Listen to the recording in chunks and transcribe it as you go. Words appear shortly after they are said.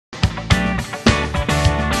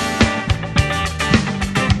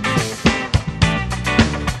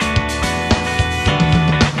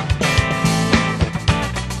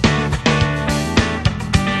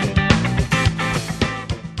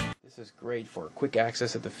for quick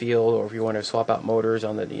access at the field, or if you want to swap out motors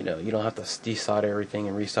on the, you don't have to desolder everything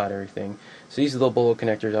and resolder everything. So these are little bullet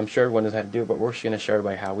connectors. I'm sure everyone knows how to do it, but we're just going to show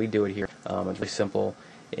everybody how we do it here. It's really simple,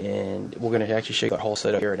 and we're going to actually show you that whole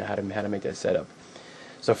setup here and how to make that setup.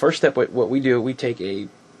 So first step, what we do,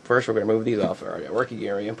 first we're going to move these off our working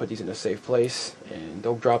area and put these in a safe place, and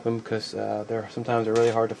don't drop them because sometimes they're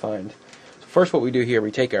really hard to find. So first what we do here,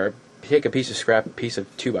 we take a piece of scrap, a piece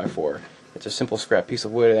of 2x4. It's a simple scrap piece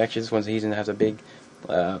of wood. Actually, this one's easy and has a big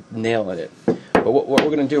nail in it. But what we're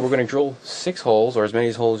going to do, we're going to drill 6 holes, or as many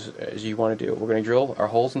holes as you want to do. We're going to drill our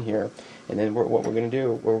holes in here, and then what we're going to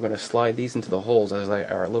do, we're going to slide these into the holes as like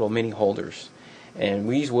our little mini holders. And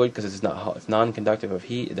we use wood because it's non-conductive of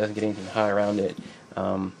heat. It doesn't get anything hot around it.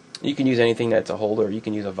 You can use anything that's a holder. You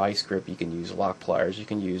can use a vice grip. You can use lock pliers.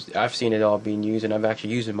 I've seen it all being used, and I've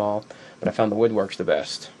actually used them all, but I found the wood works the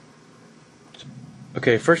best.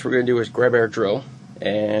 Okay, first we're going to do is grab our drill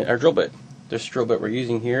and our drill bit. This drill bit we're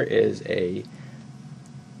using here is a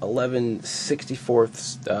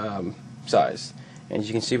 11/64 size, and as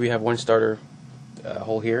you can see, we have one starter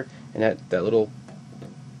hole here, and that little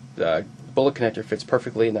bullet connector fits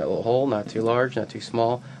perfectly in that little hole. Not too large, not too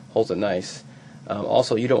small. Holds it nice.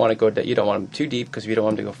 Also, you don't want them too deep because you don't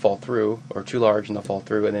want them to fall through, or too large and they'll fall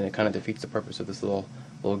through, and then it kind of defeats the purpose of this little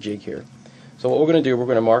jig here. So what we're going to do, we're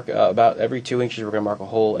going to mark about every 2 inches. We're going to mark a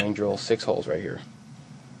hole and drill 6 holes right here.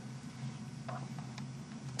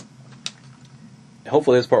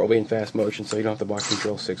 Hopefully this part will be in fast motion, so you don't have to watch me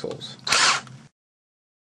drill 6 holes.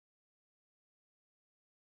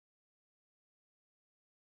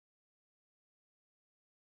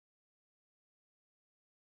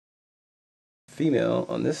 Female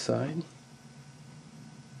on this side,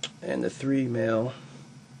 and the 3 male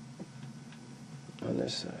on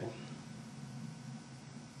this side.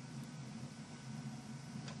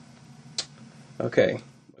 Okay,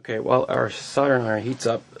 while our soldering iron heats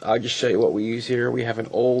up, I'll just show you what we use here. We have an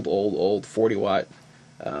old 40-watt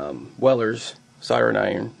Weller's soldering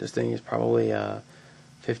iron. This thing is probably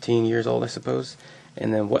 15 years old, I suppose.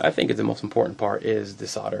 And then what I think is the most important part is the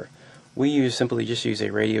solder. We simply just use a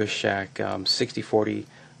Radio Shack 6040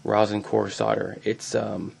 rosin core solder. It's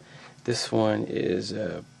this one is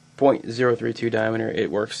 0.032 diameter. It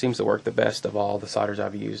seems to work the best of all the solders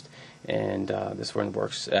I've used, and this one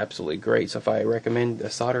works absolutely great. So if I recommend a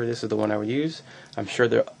solder, this is the one I would use. I'm sure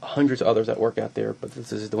there are hundreds of others that work out there, but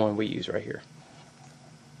this is the one we use right here.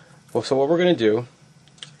 Well, so what we're going to do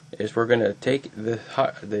is we're going to take the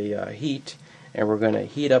heat, and we're going to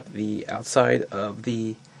heat up the outside of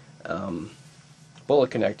the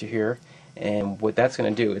bullet connector here, and what that's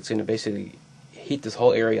going to do, it's going to basically heat this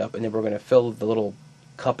whole area up, and then we're going to fill the little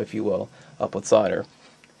cup, if you will, up with solder.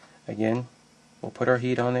 Again, we'll put our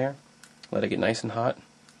heat on there, let it get nice and hot.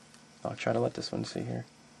 I'll try to let this one see here.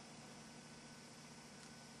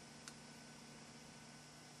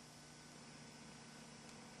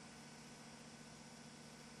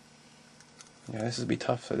 Yeah, this will be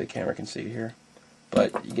tough so the camera can see here,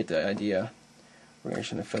 but you get the idea. We're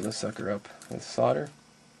just going to fill this sucker up with solder.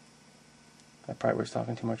 I probably was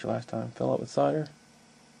talking too much last time. Fill it with solder.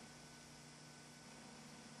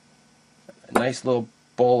 A nice little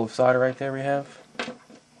bowl of solder right there we have.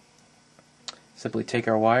 Simply take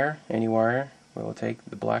our wire, any wire. We'll take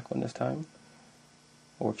the black one this time,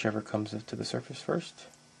 or whichever comes to the surface first.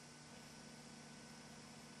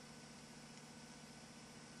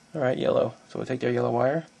 Alright, yellow. So we'll take our yellow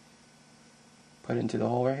wire, put it into the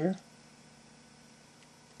hole right here.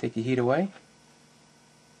 Take the heat away,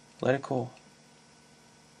 let it cool.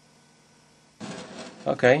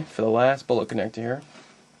 Okay, for the last bullet connector here,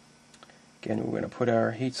 again we're going to put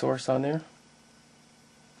our heat source on there.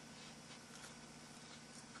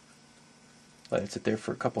 Let it sit there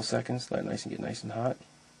for a couple seconds, let it get nice and hot.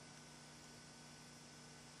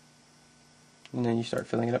 And then you start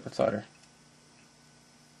filling it up with solder.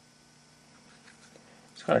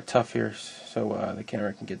 It's kind of tough here so the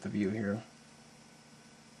camera can get the view here.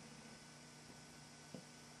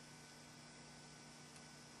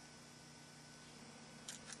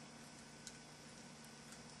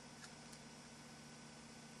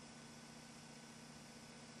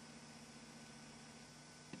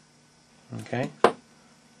 Okay,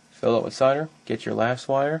 fill it with solder, get your last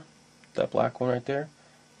wire, that black one right there,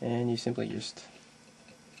 and you simply just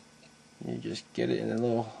get it in a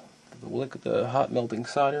little liquid, the hot melting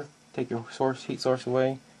solder. Take your heat source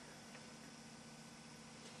away.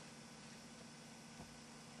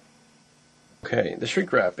 Okay, the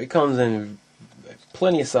Shrinkwrap, it comes in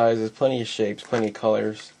plenty of sizes, plenty of shapes, plenty of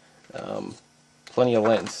colors, plenty of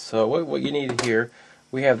lengths. So what you need here,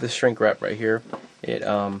 we have this Shrinkwrap right here. It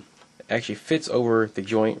actually fits over the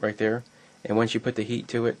joint right there, and once you put the heat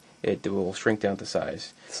to it, it will shrink down to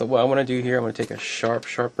size. So what I want to do here, I'm going to take a sharp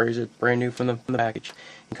razor, brand new from the package,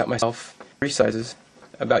 and cut myself 3 sizes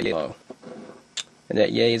about yay long. And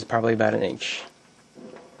that yay is probably about 1 inch.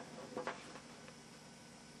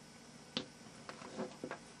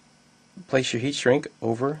 Place your heat shrink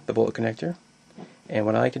over the bullet connector, and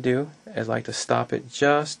what I like to do is I like to stop it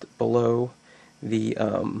just below the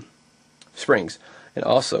springs. And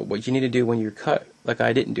also, what you need to do when you're cut, like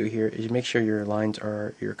I didn't do here, is you make sure your lines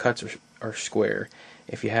your cuts are square.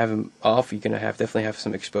 If you have them off, you're gonna definitely have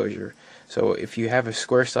some exposure. So if you have a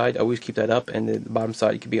square side, always keep that up, and the bottom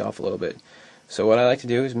side could be off a little bit. So what I like to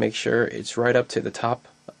do is make sure it's right up to the top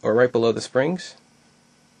or right below the springs,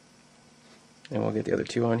 and we'll get the other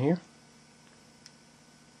 2 on here.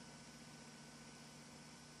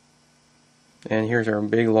 And here's our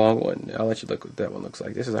big long one. I'll let you look what that one looks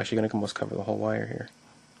like. This is actually going to almost cover the whole wire here.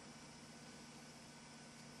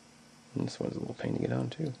 And this one's a little pain to get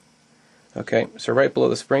on too. Okay, so right below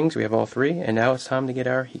the springs we have all 3, and now it's time to get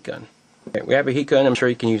our heat gun. Okay, we have a heat gun. I'm sure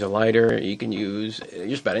you can use a lighter, you can use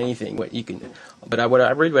just about anything. What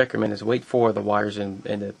I really recommend is wait for the wires and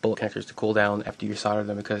the bullet connectors to cool down after you solder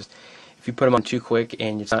them, because if you put them on too quick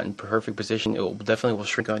and it's not in perfect position, it will definitely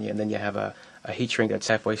shrink on you, and then you have a heat shrink that's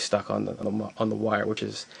halfway stuck on the wire, which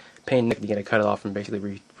is a pain in the neck. You're going to cut it off and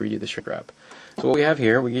basically redo the shrink wrap. So what we have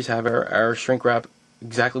here, we just have our shrink wrap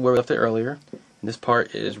exactly where we left it earlier. And this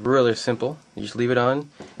part is really simple. You just leave it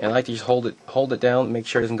on, and I like to just hold it down, make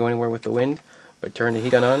sure it doesn't go anywhere with the wind. But turn the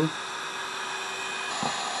heat gun on.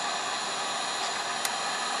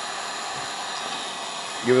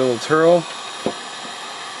 Give it a little twirl.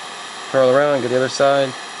 Twirl around, get the other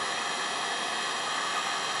side.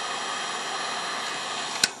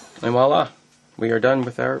 And voila, we are done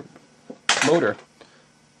with our motor.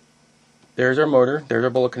 There's our motor, there's our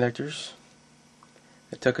bullet connectors.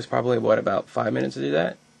 It took us probably, about 5 minutes to do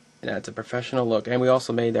that. And that's a professional look. And we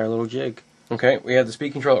also made our little jig. Okay, we have the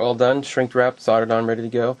speed controller all done, shrink wrapped, soldered on, ready to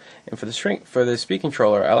go. And for the speed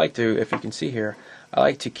controller, I like to, if you can see here, I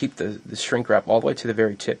like to keep the shrink wrap all the way to the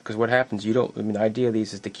very tip, because what happens, the idea of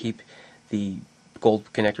these is to keep the gold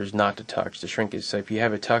connectors not to touch. The shrink is, so if you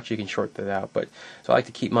have it touch, you can short that out. But so I like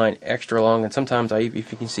to keep mine extra long, and sometimes if you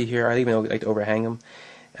can see here, I even like to overhang them.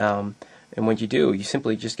 And what you do, you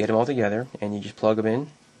simply just get them all together and you just plug them in.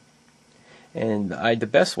 And the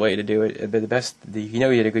best way to do it, you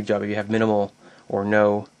did a good job if you have minimal or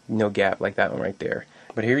no gap like that one right there.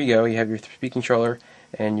 But here you go, you have your speed controller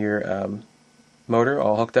and your motor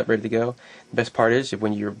all hooked up, ready to go. The best part is,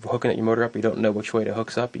 when you're hooking your motor up, you don't know which way it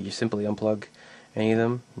hooks up. You just simply unplug any of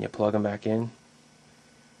them and you plug them back in.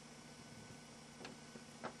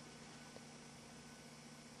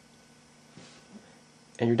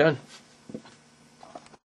 And you're done.